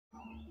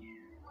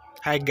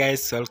Hi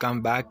guys,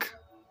 welcome back.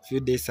 Few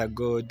days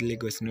ago,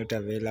 League was not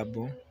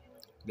available.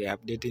 They're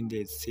updating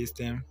the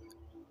system,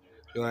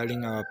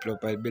 lowering our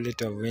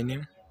probability of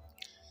winning.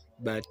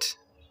 But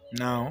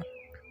now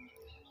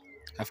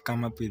I've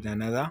come up with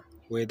another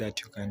way that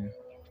you can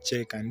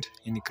check and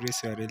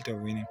increase your rate of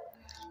winning.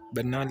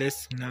 But now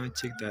let's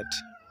check that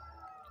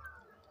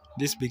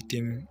this big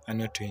team are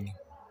not winning.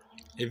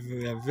 If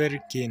we are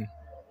very keen,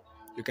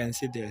 you can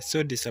see they're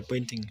so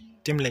disappointing.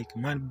 Team like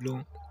Man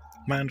Blue,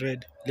 Man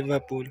Red,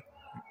 Liverpool,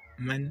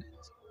 Man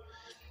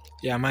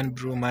Man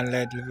Blue, Man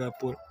Red,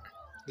 Liverpool.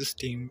 This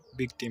team,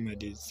 big team, are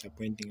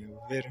disappointing,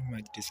 very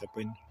much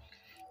disappointing.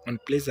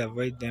 And please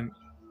avoid them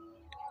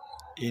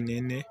in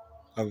any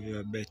of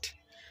your bet.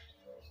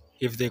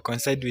 If they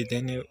coincide with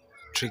any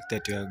trick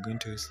that you are going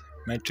to use,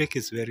 my trick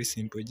is very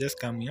simple. Just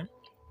come here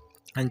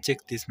and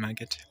check this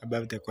market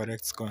above the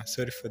correct score.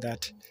 Sorry for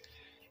that.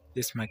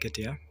 This market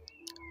here,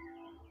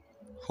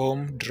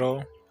 home,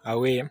 draw,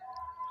 away,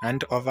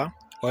 and over,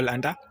 all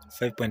under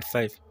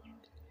 5.5.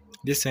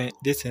 This is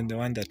the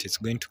one that is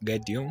going to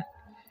guide you.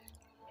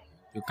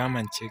 You come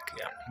and check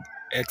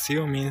here.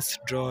 XU means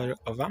draw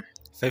over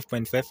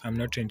 5.5. I'm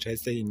not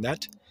interested in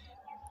that.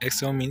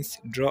 XO means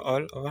draw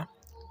all over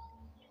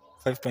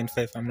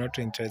 5.5. I'm not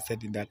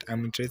interested in that.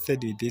 I'm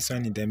interested in this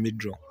one in the mid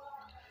draw.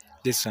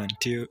 This one,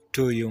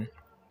 2U.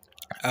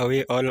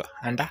 Away all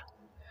under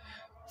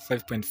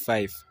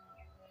 5.5.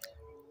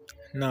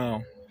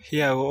 Now,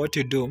 here what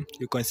you do,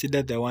 you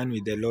consider the one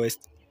with the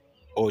lowest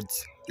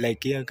odds.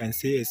 Like here you can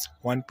see it's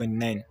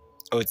 1.9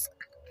 odds.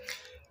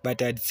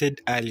 But I'd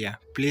said earlier,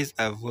 please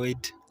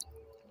avoid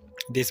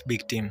this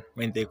big team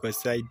when they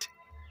coincide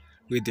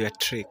with your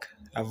trick.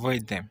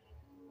 Avoid them.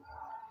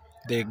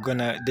 They're going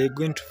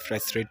to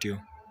frustrate you.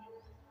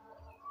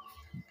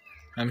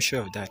 I'm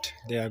sure of that.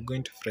 They are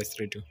going to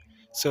frustrate you.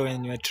 So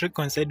when your trick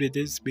coincide with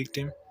this big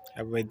team,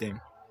 avoid them.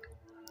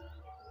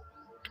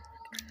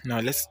 Now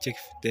let's check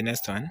the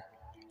next one.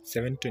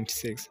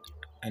 726.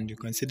 And you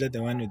consider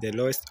the one with the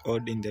lowest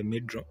odd in the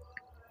mid row.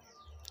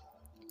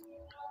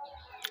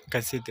 You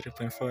can see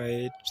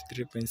 3.48,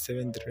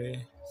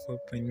 3.73,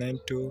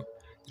 4.92,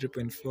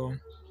 3.4.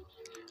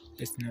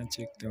 Let's now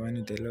check the one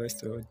with the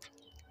lowest odd.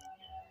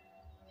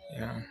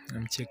 Yeah,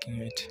 I'm checking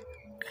it.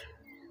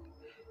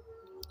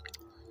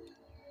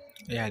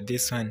 Yeah,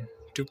 this one,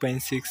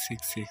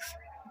 2.666.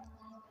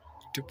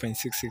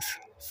 2.66.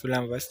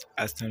 Fulham vs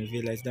Aston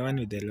Villa is the one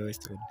with the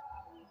lowest odd.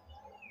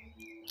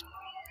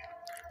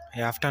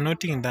 Yeah, after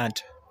noting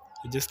that,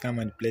 you just come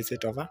and place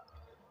it over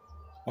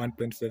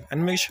 1.5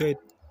 and make sure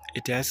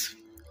it has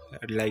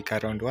like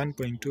around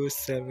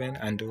 1.27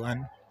 and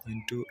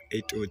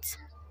 1.28 odds.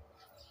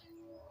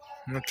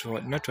 Not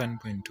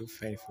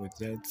 1.25 odds.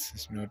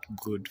 That's not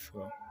good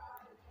for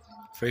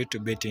you to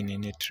bet in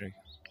any trick.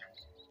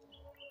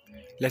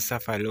 Let's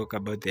have a look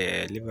about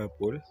the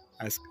Liverpool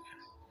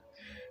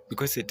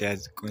because it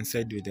has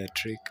coincided with the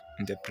trick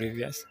in the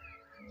previous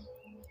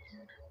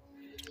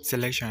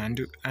selection,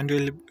 and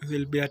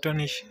will be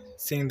astonished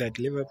seeing that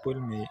Liverpool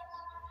may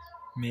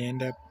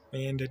end up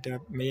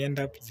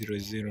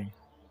 0-0.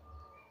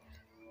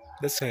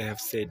 That's why I have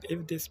said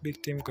if this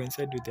big team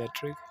coincide with their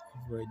trick,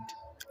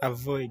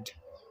 avoid.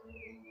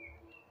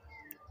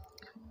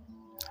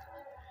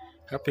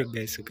 Hope you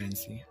guys can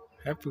see.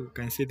 Hope you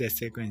can see the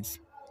sequence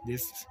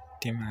this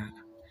team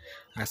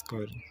has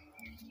scored.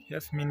 You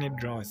have many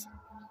draws,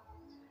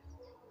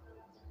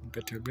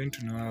 but you're going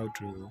to know how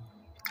to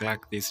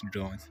crack these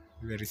draws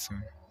very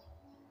soon.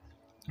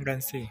 You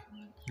can see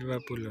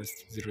Liverpool lost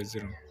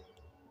 0-0.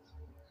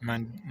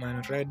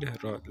 Man Red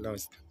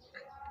lost.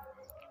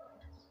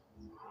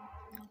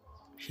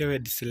 Here we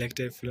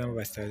selected Fulham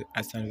vs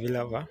Aston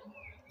Villa over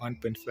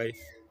 1.5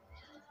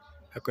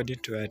 according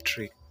to our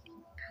trick.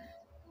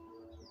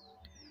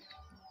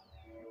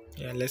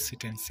 Yeah, let's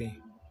sit and see.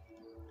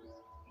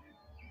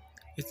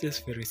 It's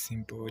just very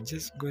simple.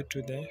 Just go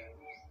to the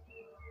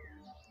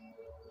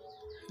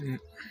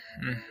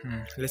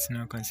let's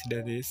now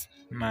consider this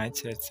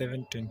match at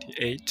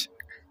 7:28.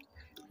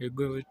 We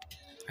go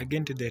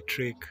again to the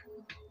trick,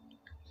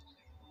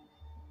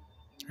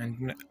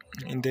 and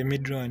in the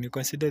mid row, you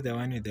consider the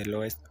one with the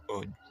lowest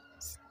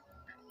odds.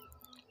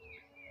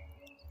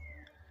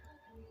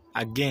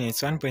 Again,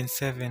 it's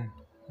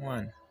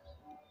 1.71.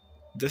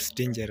 That's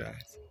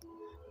dangerous.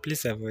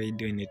 Please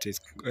avoid when it is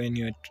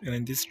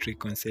when this trick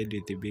coincides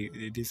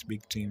with this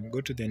big team.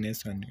 Go to the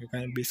next one. You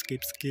can't be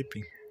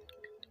skipping.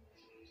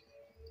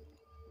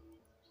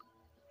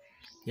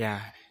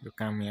 Yeah, you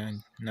come here.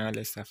 Now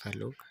let's have a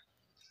look.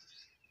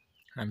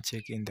 I'm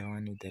checking the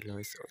one with the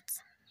lowest odds.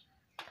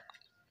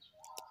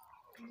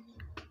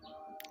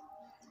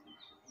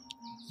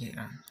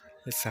 Yeah,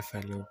 let's have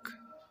a look.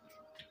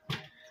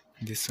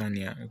 This one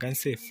here, you can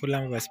see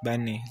Fulham vs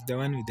Burnley is the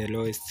one with the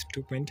lowest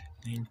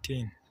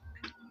 2.19.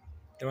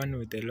 The one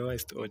with the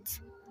lowest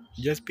odds.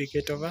 Just pick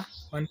it over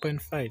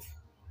 1.5.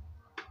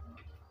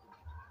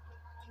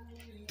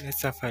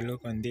 Let's have a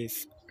look on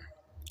this.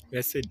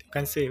 You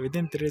can see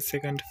within 3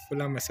 seconds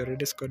Fulham has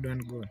already scored one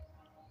goal.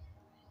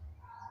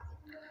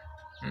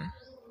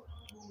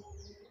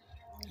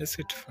 Let's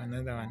wait for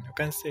another one. You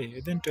can say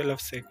within 12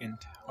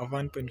 seconds of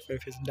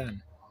 1.5 is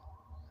done.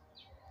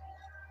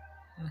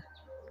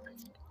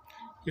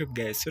 You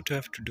guys, what you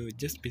have to do,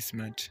 just be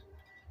smart.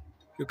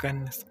 You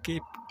can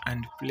skip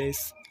and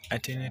place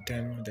at any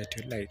time that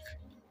you like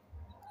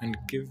and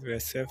give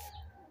yourself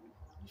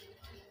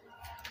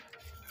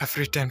a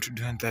free time to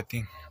do another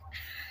thing.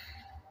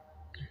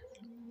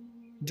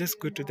 Just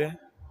go to the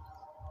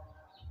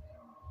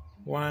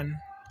one,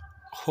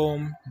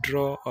 home,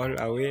 draw, all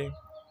away,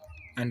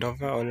 and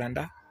over, all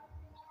under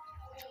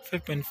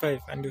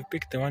 5.5, and you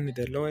pick the one with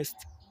the lowest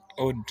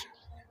odd.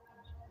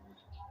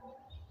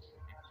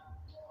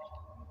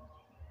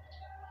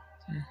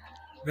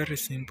 Very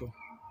simple.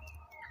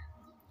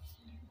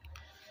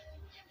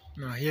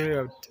 Now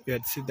here we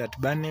had seen that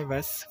Burnley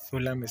vs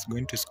Fulham is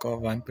going to score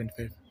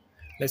 1.5.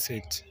 Let's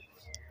wait.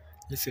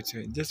 Let's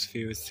wait just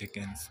few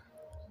seconds.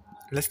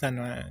 Less than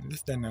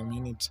a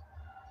minute.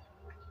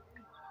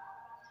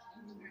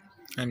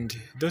 And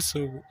those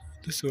who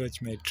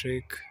watch my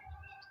trick,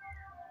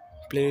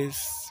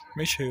 please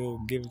make sure you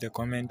give the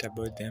comment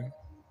about them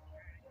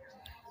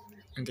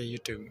on the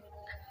YouTube.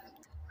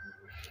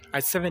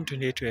 At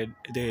 7:28,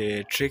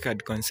 the trick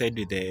had coincided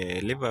with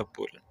the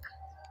Liverpool,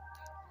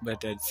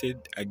 but I'd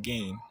said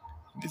again,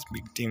 this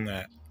big team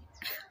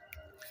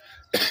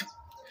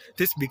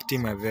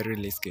are very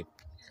risky.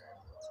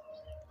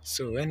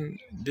 So when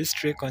this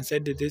trick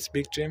coincided with this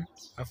big team,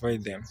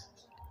 avoid them.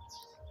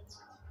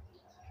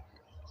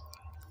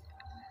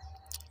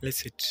 Let's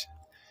sit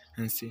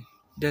and see.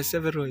 There are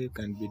several you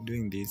can be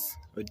doing this,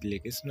 but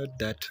like it's not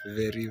that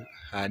very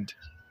hard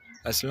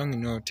as long as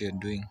you know what you're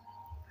doing.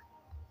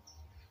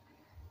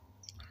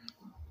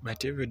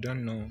 But if you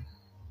don't know,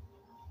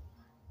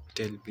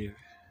 it'll be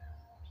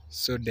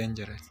so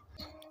dangerous.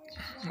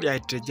 Yeah,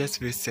 it will just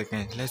few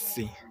seconds. Let's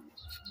see.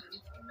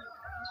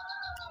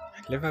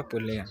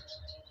 Liverpool here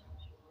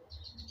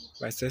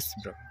versus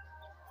bro.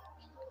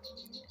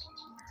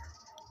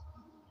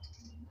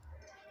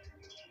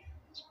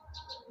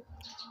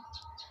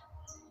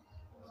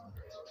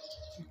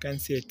 You can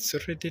see it's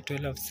already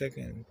 12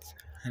 seconds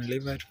and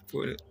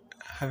Liverpool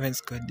haven't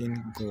scored any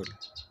goal.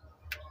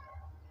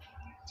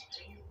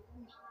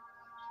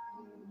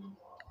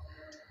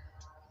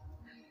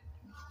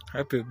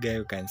 Hope you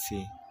guys can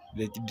see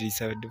the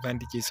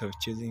disadvantages of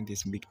choosing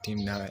this big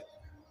team now.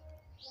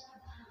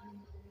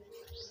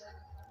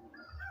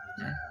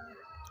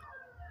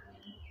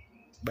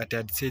 But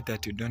I'd say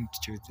that you don't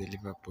choose the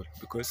Liverpool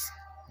because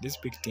this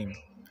big team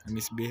are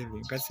misbehaving.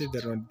 You can see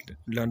the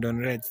London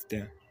Reds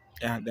there.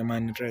 Yeah, the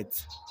Man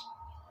Reds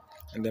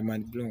and the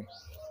Man Blue.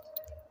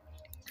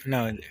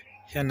 Now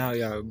here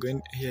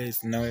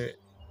is now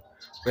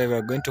where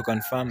we're going to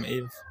confirm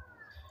if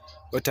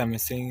what I'm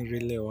saying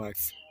really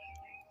works.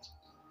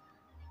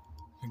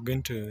 We're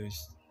going to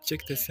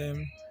check the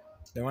same,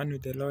 the one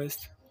with the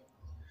lowest,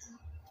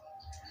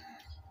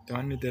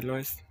 and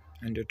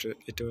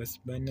it was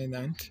Burnley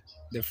and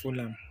the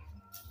Fulham.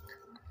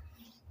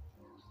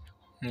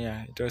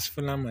 Yeah, it was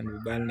Fulham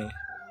and Burnley.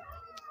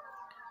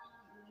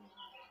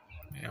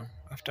 Yeah,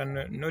 after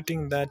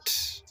noting that,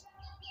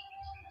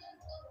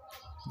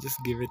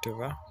 just give it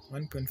over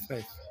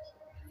 1.5.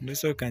 And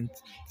also you can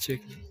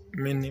check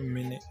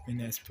many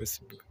as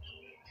possible.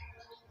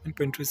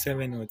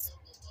 1.27 odds.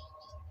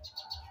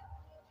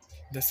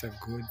 That's a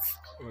good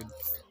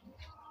odds.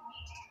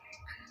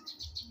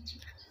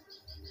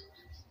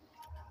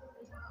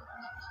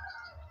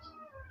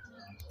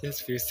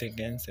 Just few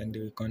seconds and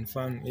we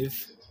confirm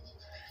if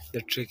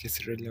the trick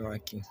is really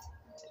working.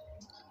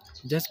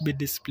 Just be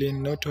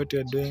disciplined, note what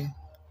you're doing,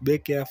 be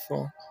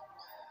careful,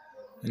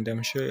 and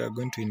I'm sure you're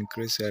going to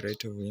increase your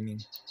rate of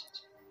winning.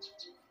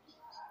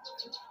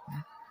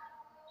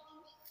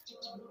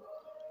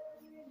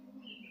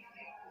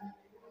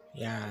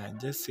 Yeah,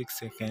 just 6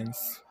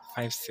 seconds,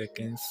 5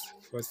 seconds,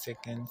 4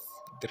 seconds,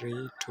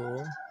 3,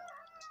 2,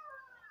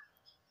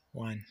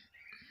 1.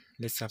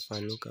 Let's have a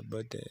look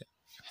about the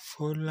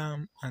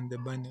Fulham and the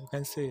Burnley. You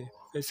can see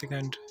 5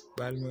 second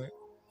Balmo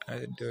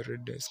had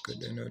already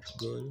scored another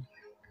goal.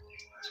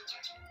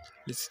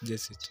 Let's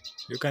just it.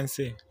 You can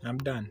see I'm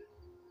done.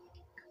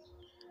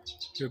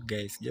 You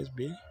guys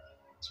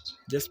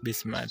just be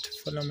smart.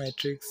 Follow my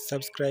tricks,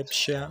 subscribe,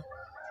 share,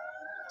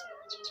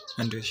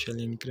 and we shall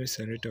increase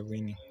the rate of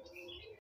winning.